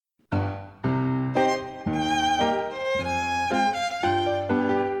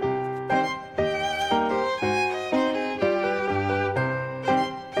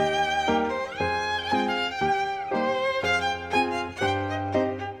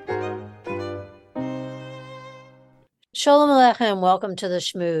Shalom Aleichem, welcome to the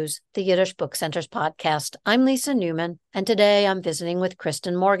Shmooze, the Yiddish Book Center's podcast. I'm Lisa Newman, and today I'm visiting with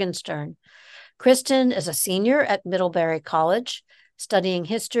Kristen Morgenstern. Kristen is a senior at Middlebury College, studying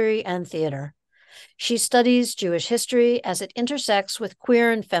history and theater. She studies Jewish history as it intersects with queer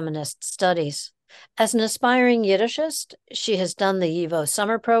and feminist studies. As an aspiring Yiddishist, she has done the YIVO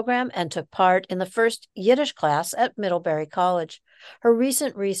summer program and took part in the first Yiddish class at Middlebury College. Her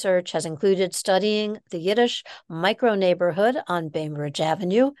recent research has included studying the Yiddish micro-neighborhood on Bainbridge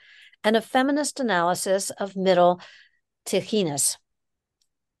Avenue and a feminist analysis of Middle Tichinas.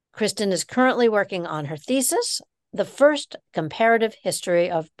 Kristen is currently working on her thesis, The First Comparative History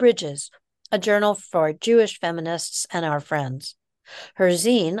of Bridges, a journal for Jewish feminists and our friends. Her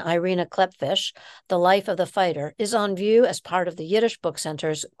zine, Irena Klepfisz, The Life of the Fighter, is on view as part of the Yiddish Book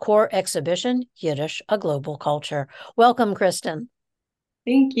Center's core exhibition, Yiddish, A Global Culture. Welcome, Kristen.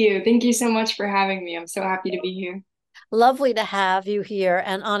 Thank you. Thank you so much for having me. I'm so happy to be here. Lovely to have you here.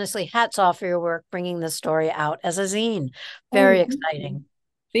 And honestly, hats off for your work bringing this story out as a zine. Oh, Very thank you. exciting.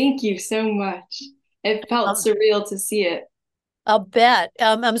 Thank you so much. It felt Um, surreal to see it. I'll bet.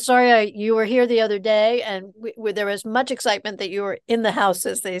 I'm sorry you were here the other day, and there was much excitement that you were in the house,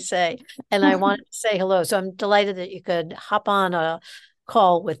 as they say, and I wanted to say hello. So I'm delighted that you could hop on a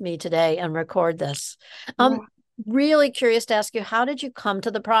call with me today and record this. Um, Yeah. really curious to ask you, how did you come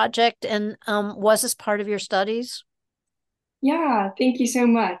to the project, and was this part of your studies? Yeah, thank you so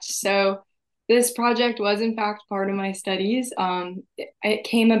much. So this project was in fact part of my studies. It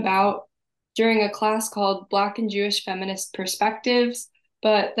came about during a class called Black and Jewish Feminist Perspectives,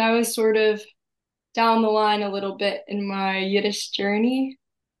 but that was sort of down the line a little bit in my Yiddish journey.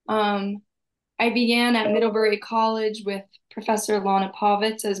 Um, I began at Middlebury College with Professor Lana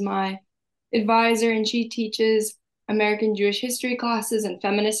Povitz as my advisor, and she teaches American Jewish history classes and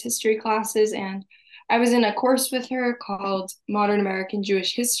feminist history classes. And I was in a course with her called Modern American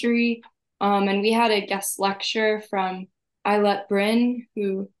Jewish History. And we had a guest lecture from Eilette Bryn,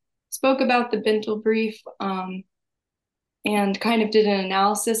 who spoke about the Bintel Brief and kind of did an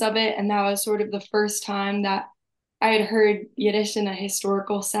analysis of it. And that was sort of the first time that I had heard Yiddish in a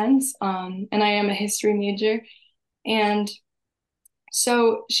historical sense. And I am a history major. And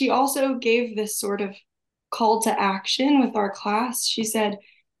so she also gave this sort of call to action with our class. She said,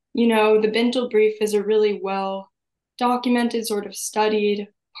 the Bintel Brief is a really well documented, sort of studied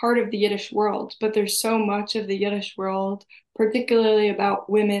part of the Yiddish world, but there's so much of the Yiddish world, particularly about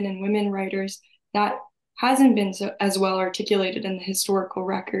women and women writers, that hasn't been as well articulated in the historical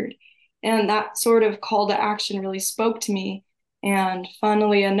record. And that sort of call to action really spoke to me. And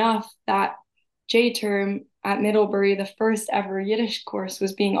funnily enough, that J term at Middlebury, the first ever Yiddish course,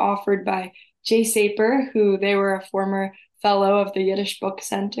 was being offered by Jay Saper, who they were a former fellow of the Yiddish Book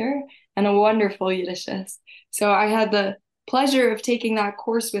Center and a wonderful Yiddishist. So I had the pleasure of taking that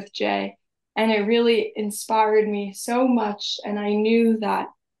course with Jay, and it really inspired me so much. And I knew that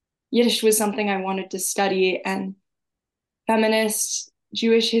Yiddish was something I wanted to study, and feminist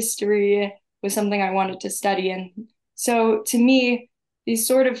Jewish history was something I wanted to study. And so to me, these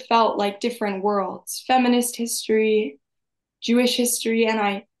sort of felt like different worlds, feminist history, Jewish history, and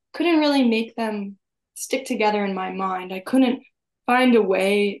I couldn't really make them stick together in my mind. I couldn't find a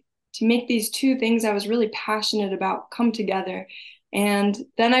way to make these two things I was really passionate about come together. And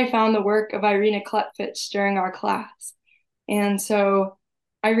then I found the work of Irena Klepfisz during our class. And so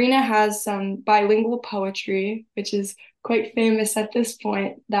Irena has some bilingual poetry, which is quite famous at this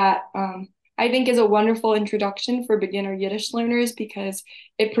point, that I think is a wonderful introduction for beginner Yiddish learners because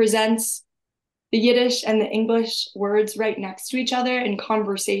it presents the Yiddish and the English words right next to each other in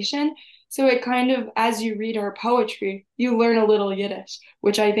conversation. So it kind of, as you read her poetry, you learn a little Yiddish,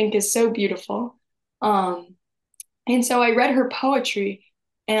 which I think is so beautiful. Um, and so I read her poetry,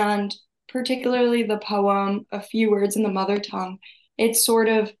 and particularly the poem, A Few Words in the Mother Tongue. It sort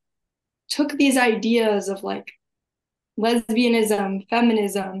of took these ideas of like lesbianism,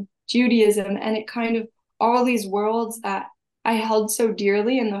 feminism, Judaism, and it kind of all these worlds that I held so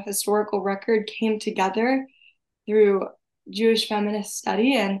dearly in the historical record came together through Jewish feminist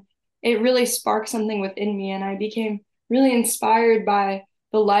study. And it really sparked something within me. And I became really inspired by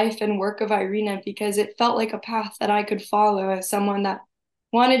the life and work of Irena because it felt like a path that I could follow as someone that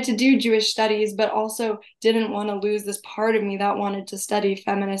wanted to do Jewish studies, but also didn't want to lose this part of me that wanted to study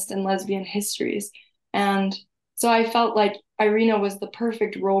feminist and lesbian histories. And so I felt like Irena was the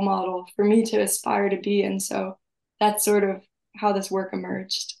perfect role model for me to aspire to be. And so that's sort of how this work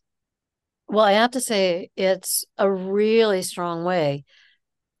emerged. Well, I have to say, it's a really strong way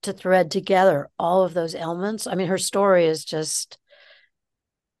to thread together all of those elements. I mean, her story is just,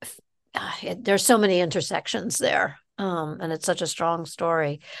 there's so many intersections there. And it's such a strong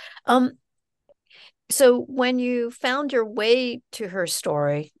story. So when you found your way to her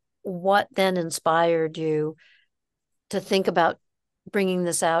story, what then inspired you to think about bringing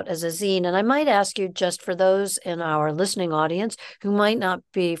this out as a zine? And I might ask you, just for those in our listening audience who might not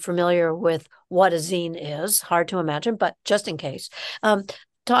be familiar with what a zine is, hard to imagine, but just in case,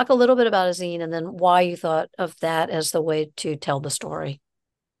 talk a little bit about a zine and then why you thought of that as the way to tell the story.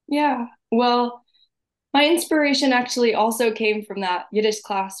 Yeah. Well, my inspiration actually also came from that Yiddish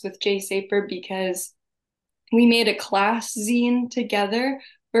class with Jay Saper because we made a class zine together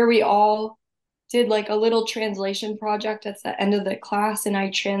where we all did like a little translation project at the end of the class, and I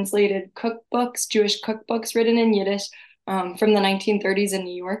translated cookbooks, Jewish cookbooks written in Yiddish from the 1930s in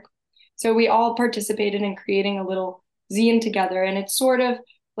New York. So we all participated in creating a little zine together, and it's sort of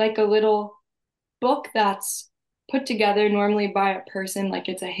like a little book that's put together normally by a person, like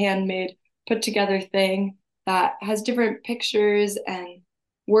it's a handmade put together thing that has different pictures and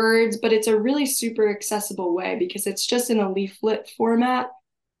words, but it's a really super accessible way because it's just in a leaflet format.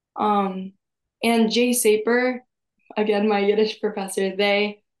 And Jay Saper, again, my Yiddish professor,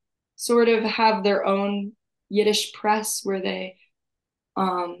 they sort of have their own Yiddish press where they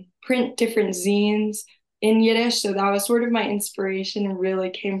print different zines in Yiddish. So that was sort of my inspiration and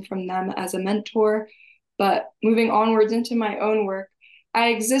really came from them as a mentor. But moving onwards into my own work, I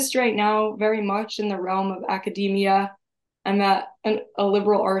exist right now very much in the realm of academia. I'm at a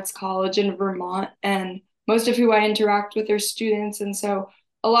liberal arts college in Vermont, and most of who I interact with are students. And so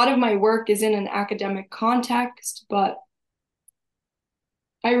a lot of my work is in an academic context, but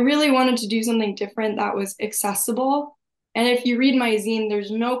I really wanted to do something different that was accessible. And if you read my zine,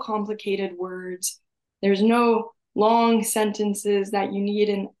 there's no complicated words. There's no long sentences that you need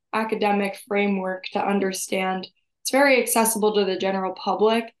an academic framework to understand. It's very accessible to the general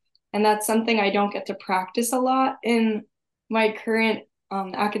public. And that's something I don't get to practice a lot in my current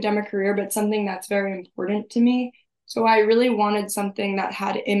academic career, but something that's very important to me. So I really wanted something that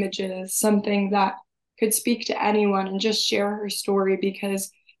had images, something that could speak to anyone and just share her story,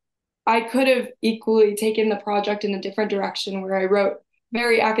 because I could have equally taken the project in a different direction where I wrote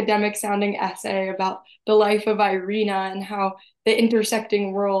very academic sounding essay about the life of Irena and how the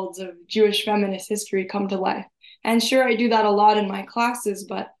intersecting worlds of Jewish feminist history come to life. And sure, I do that a lot in my classes,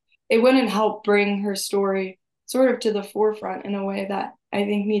 but it wouldn't help bring her story sort of to the forefront in a way that I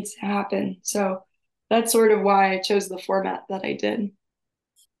think needs to happen. So that's sort of why I chose the format that I did.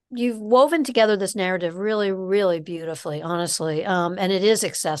 You've woven together this narrative really, really beautifully, honestly. And it is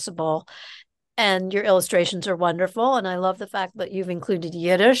accessible. And your illustrations are wonderful. And I love the fact that you've included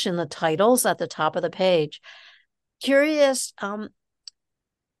Yiddish in the titles at the top of the page. Curious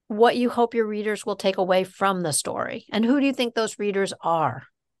what you hope your readers will take away from the story. And who do you think those readers are?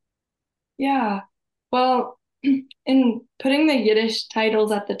 Yeah. Well, in putting the Yiddish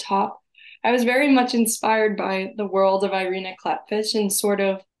titles at the top, I was very much inspired by the world of Irena Klepfisz and sort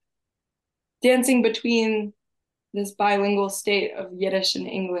of dancing between this bilingual state of Yiddish and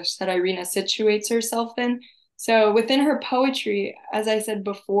English that Irena situates herself in. So within her poetry, as I said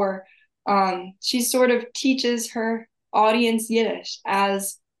before, she sort of teaches her audience Yiddish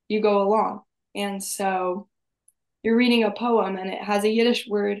as you go along. And so you're reading a poem and it has a Yiddish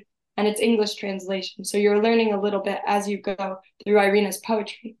word and it's English translation. So you're learning a little bit as you go through Irena's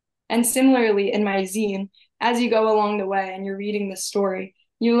poetry. And similarly in my zine, as you go along the way and you're reading the story,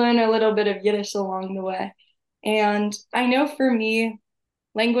 you learn a little bit of Yiddish along the way. And I know for me,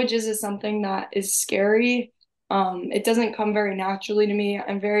 languages is something that is scary. It doesn't come very naturally to me.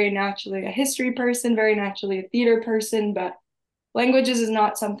 I'm very naturally a history person, very naturally a theater person, but languages is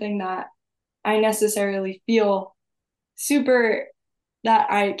not something that I necessarily feel super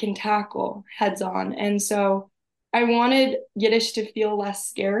that I can tackle heads on. And so I wanted Yiddish to feel less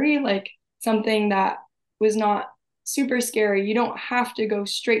scary, like something that was not super scary. You don't have to go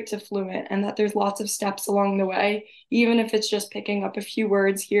straight to fluent, and that there's lots of steps along the way, even if it's just picking up a few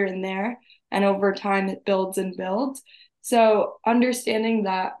words here and there. And over time, it builds and builds. So understanding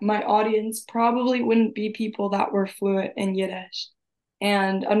that my audience probably wouldn't be people that were fluent in Yiddish,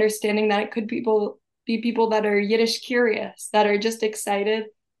 and understanding that it could be people that are Yiddish curious, that are just excited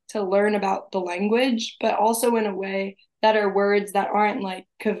to learn about the language, but also in a way that are words that aren't like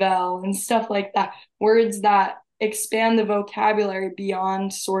cavell and stuff like that, words that expand the vocabulary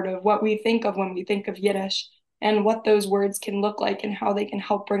beyond sort of what we think of when we think of Yiddish and what those words can look like and how they can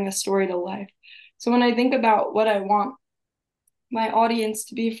help bring a story to life. So when I think about what I want my audience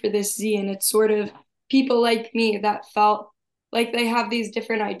to be for this zine, it's sort of people like me that felt like they have these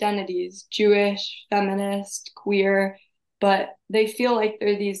different identities, Jewish, feminist, queer, but they feel like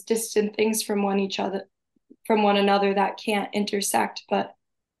they're these distant things from one each other, from one another that can't intersect, but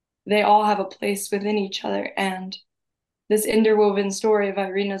they all have a place within each other. And this interwoven story of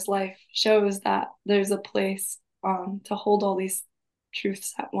Irena's life shows that there's a place to hold all these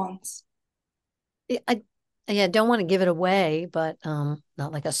truths at once. I don't want to give it away, but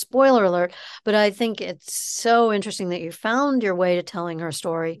not like a spoiler alert, but I think it's so interesting that you found your way to telling her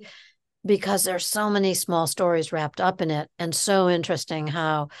story because there's so many small stories wrapped up in it, and so interesting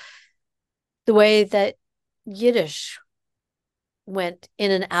how the way that Yiddish went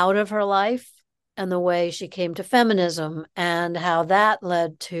in and out of her life and the way she came to feminism and how that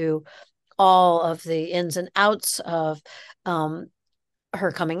led to all of the ins and outs of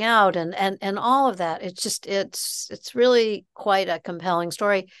her coming out and all of that. It's really quite a compelling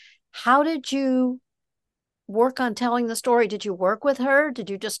story. How did you work on telling the story? Did you work with her? Did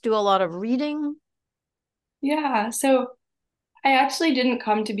you just do a lot of reading? Yeah, so I actually didn't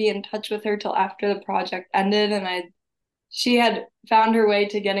come to be in touch with her till after the project ended, and she had found her way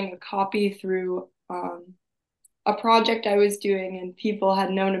to getting a copy through a project I was doing, and people had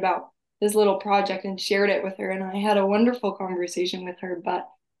known about this little project and shared it with her, and I had a wonderful conversation with her. But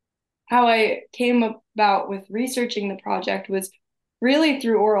how I came about with researching the project was really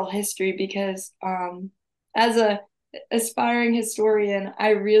through oral history because as a aspiring historian,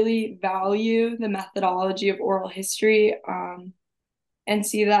 I really value the methodology of oral history and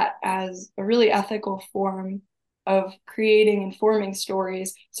see that as a really ethical form of creating and forming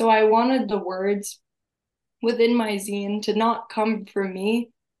stories. So I wanted the words within my zine to not come from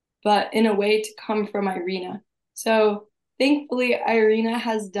me, but in a way to come from Irena. So thankfully, Irena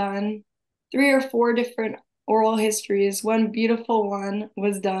has done 3 or 4 different oral histories. One beautiful one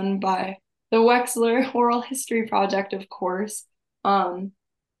was done by the Wexler Oral History Project, of course. And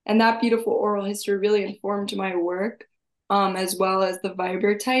that beautiful oral history really informed my work, as well as the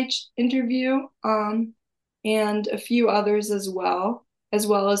Viberteich interview, and a few others as well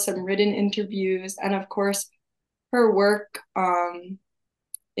as some written interviews, and of course, her work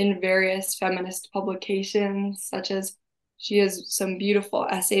in various feminist publications, such as she has some beautiful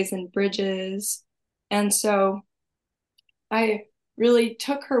essays and bridges. And so I really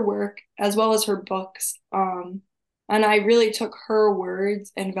took her work as well as her books, and I really took her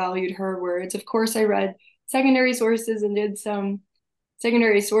words and valued her words. Of course, I read secondary sources and did some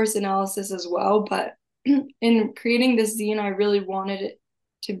secondary source analysis as well, but in creating this zine, I really wanted it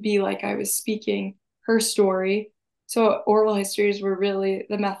to be like I was speaking her story. So oral histories were really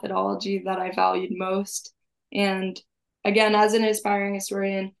the methodology that I valued most. And again, as an aspiring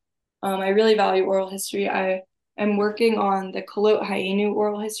historian, I really value oral history. I am working on the Kolot Hayenu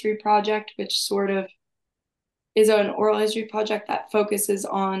Oral History Project, which sort of is an oral history project that focuses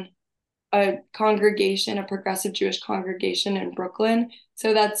on a congregation, a progressive Jewish congregation in Brooklyn.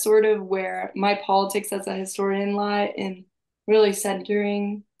 So that's sort of where my politics as a historian lie, in really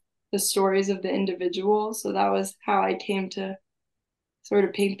centering the stories of the individual. So that was how I came to sort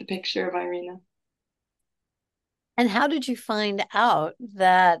of paint the picture of Irena. And how did you find out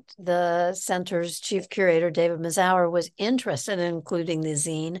that the center's chief curator, David Mazauer, was interested in including the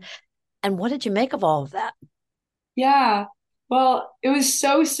zine? And what did you make of all of that? Yeah, well, it was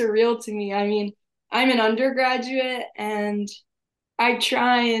so surreal to me. I mean, I'm an undergraduate and I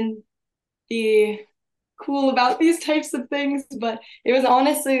try and be cool about these types of things, but it was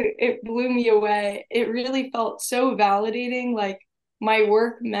honestly, it blew me away. It really felt so validating, like my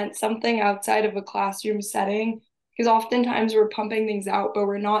work meant something outside of a classroom setting, because oftentimes we're pumping things out, but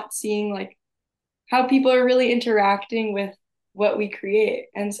we're not seeing like how people are really interacting with what we create.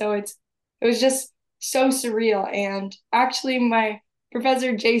 And so it was just so surreal. And actually my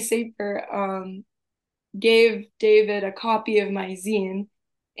professor Jay Saper gave David a copy of my zine,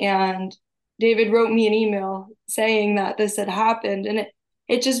 and David wrote me an email saying that this had happened, and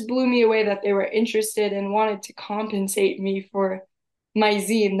it just blew me away that they were interested and wanted to compensate me for my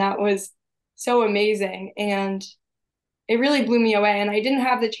zine. That was so amazing, and it really blew me away. And I didn't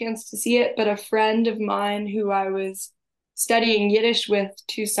have the chance to see it, but a friend of mine who I was studying Yiddish with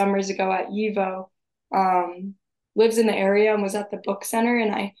 2 summers ago at YIVO lives in the area and was at the book center,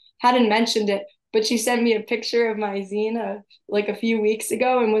 and I hadn't mentioned it, but she sent me a picture of my zine like a few weeks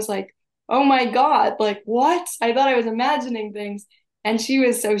ago and was like, oh my God, like what? I thought I was imagining things. And she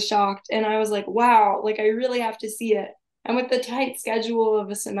was so shocked. And I was like, wow, like I really have to see it. And with the tight schedule of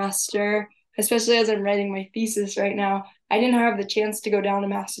a semester, especially as I'm writing my thesis right now, I didn't have the chance to go down to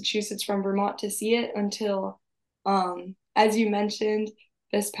Massachusetts from Vermont to see it until, as you mentioned,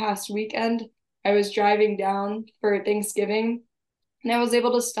 this past weekend, I was driving down for Thanksgiving and I was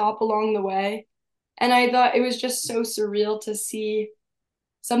able to stop along the way. And I thought it was just so surreal to see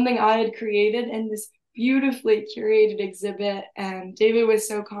something I had created and this beautifully curated exhibit, and David was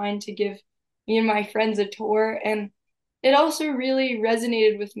so kind to give me and my friends a tour. And it also really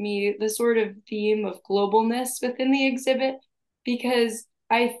resonated with me, the sort of theme of globalness within the exhibit, because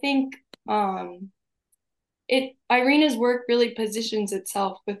I think Irena's work really positions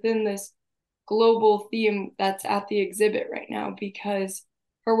itself within this global theme that's at the exhibit right now, because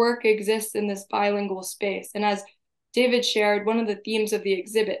her work exists in this bilingual space. And as David shared, one of the themes of the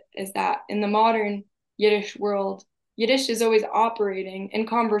exhibit is that in the modern Yiddish world, Yiddish is always operating in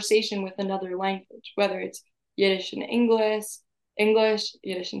conversation with another language, whether it's Yiddish and English,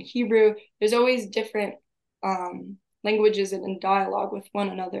 Yiddish and Hebrew. There's always different languages in dialogue with one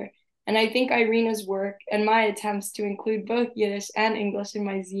another. And I think Irena's work and my attempts to include both Yiddish and English in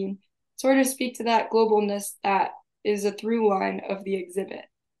my zine sort of speak to that globalness that is a through line of the exhibit.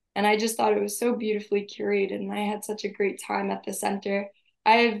 And I just thought it was so beautifully curated, and I had such a great time at the center.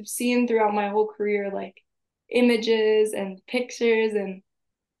 I've seen throughout my whole career like images and pictures and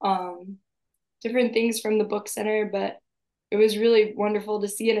different things from the book center, but it was really wonderful to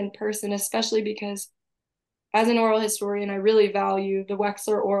see it in person, especially because as an oral historian, I really value the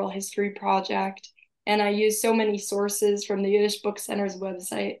Wexler Oral History Project, and I use so many sources from the Yiddish Book Center's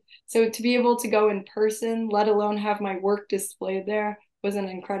website. So to be able to go in person, let alone have my work displayed there, was an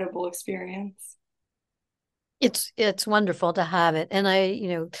incredible experience. It's wonderful to have it.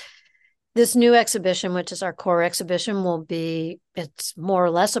 And this new exhibition, which is our core exhibition, it's more or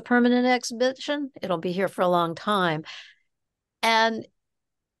less a permanent exhibition. It'll be here for a long time. And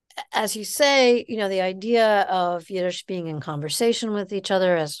as you say, the idea of Yiddish being in conversation with each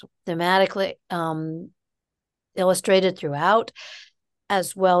other as thematically illustrated throughout,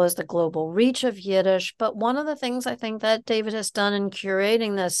 as well as the global reach of Yiddish. But one of the things I think that David has done in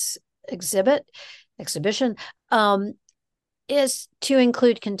curating this exhibition, is to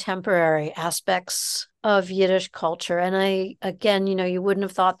include contemporary aspects of Yiddish culture. And again, you wouldn't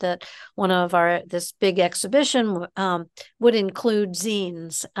have thought that this big exhibition would include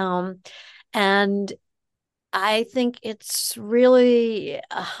zines. And I think it's really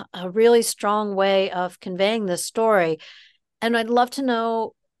a really strong way of conveying this story. And I'd love to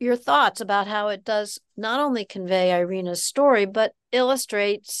know your thoughts about how it does not only convey Irena's story, but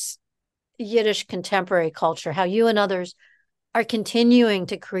illustrates Yiddish contemporary culture, how you and others are continuing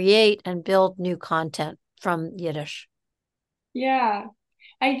to create and build new content from Yiddish. Yeah,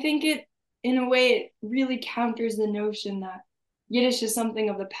 I think in a way, it really counters the notion that Yiddish is something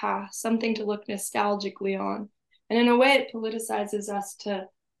of the past, something to look nostalgically on. And in a way, it politicizes us to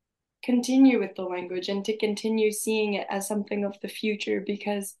continue with the language and to continue seeing it as something of the future,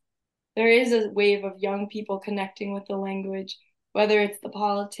 because there is a wave of young people connecting with the language, whether it's the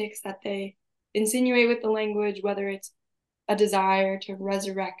politics that they insinuate with the language, whether it's a desire to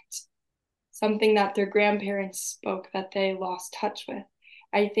resurrect something that their grandparents spoke that they lost touch with.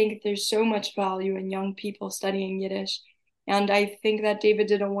 I think there's so much value in young people studying Yiddish. And I think that David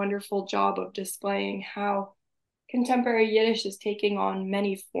did a wonderful job of displaying how contemporary Yiddish is taking on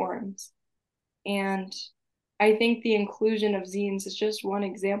many forms. And I think the inclusion of zines is just one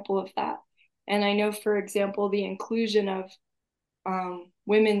example of that. And I know, for example, the inclusion of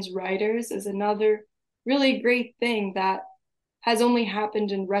women's writers is another really great thing that has only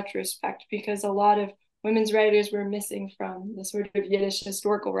happened in retrospect, because a lot of women's writers were missing from the sort of Yiddish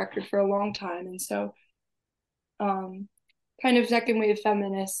historical record for a long time. And so kind of second wave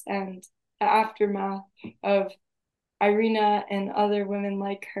feminists and the aftermath of Irena and other women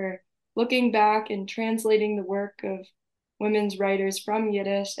like her looking back and translating the work of women's writers from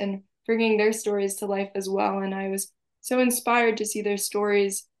Yiddish and bringing their stories to life as well. And I was so inspired to see their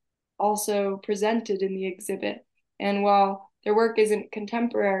stories also presented in the exhibit. And while their work isn't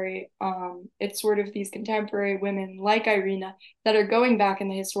contemporary, it's sort of these contemporary women like Irena that are going back in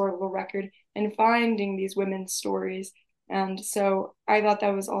the historical record and finding these women's stories. And so I thought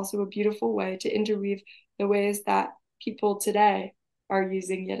that was also a beautiful way to interweave the ways that people today are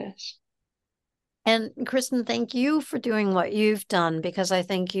using Yiddish. And Kristen, thank you for doing what you've done, because I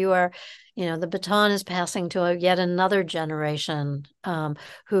think the baton is passing to yet another generation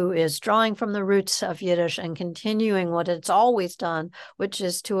who is drawing from the roots of Yiddish and continuing what it's always done, which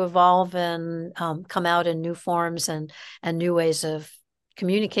is to evolve and come out in new forms and new ways of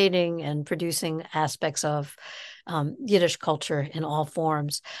communicating and producing aspects of Yiddish culture in all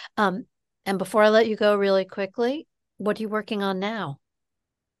forms. And before I let you go really quickly, what are you working on now?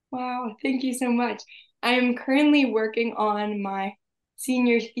 Wow, thank you so much. I am currently working on my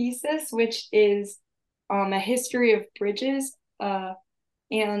senior thesis, which is a history of bridges.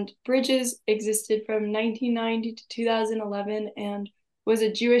 And Bridges existed from 1990 to 2011 and was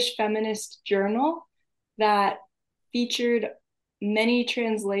a Jewish feminist journal that featured many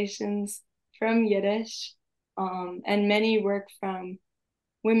translations from Yiddish and many work from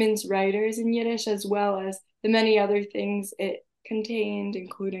women's writers in Yiddish, as well as the many other things it contained,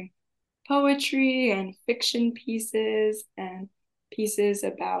 including poetry and fiction pieces and pieces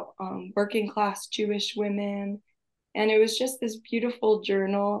about working class Jewish women. And it was just this beautiful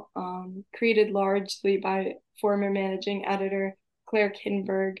journal created largely by former managing editor Claire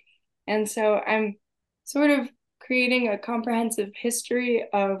Kinberg. And so I'm sort of creating a comprehensive history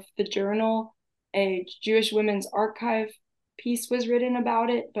of the journal. A Jewish Women's Archive piece was written about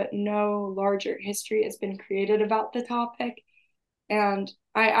it, but no larger history has been created about the topic. And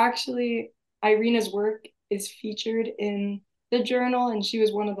Irena's work is featured in the journal, and she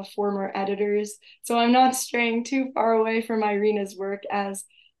was one of the former editors. So I'm not straying too far away from Irena's work, as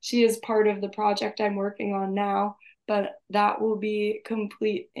she is part of the project I'm working on now, but that will be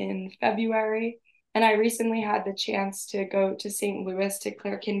complete in February. And I recently had the chance to go to St. Louis to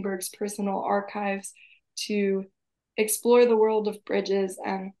Claire Kinberg's personal archives to explore the world of bridges,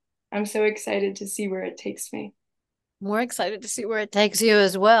 and I'm so excited to see where it takes me. More excited to see where it takes you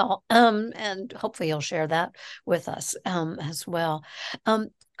as well. And hopefully you'll share that with us as well.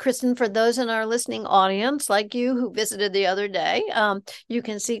 Kristen, for those in our listening audience like you who visited the other day, you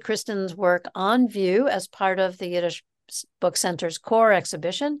can see Kristen's work on view as part of the Yiddish Book Center's core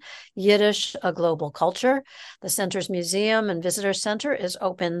exhibition, Yiddish, A Global Culture. The center's museum and visitor center is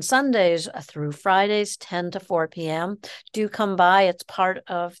open Sundays through Fridays, 10 to 4 p.m. Do come by. It's part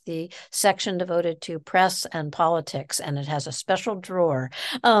of the section devoted to press and politics, and it has a special drawer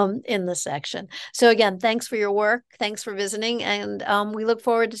in the section. So again, thanks for your work. Thanks for visiting, and we look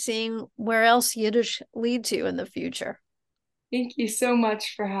forward to seeing where else Yiddish leads you in the future. Thank you so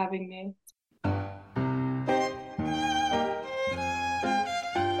much for having me.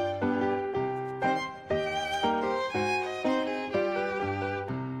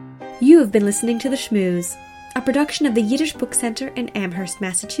 You have been listening to The Shmooze, a production of the Yiddish Book Center in Amherst,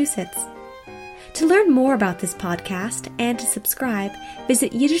 Massachusetts. To learn more about this podcast and to subscribe,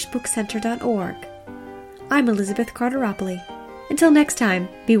 visit yiddishbookcenter.org. I'm Elizabeth Carteropoli. Until next time,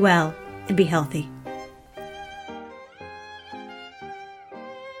 be well and be healthy.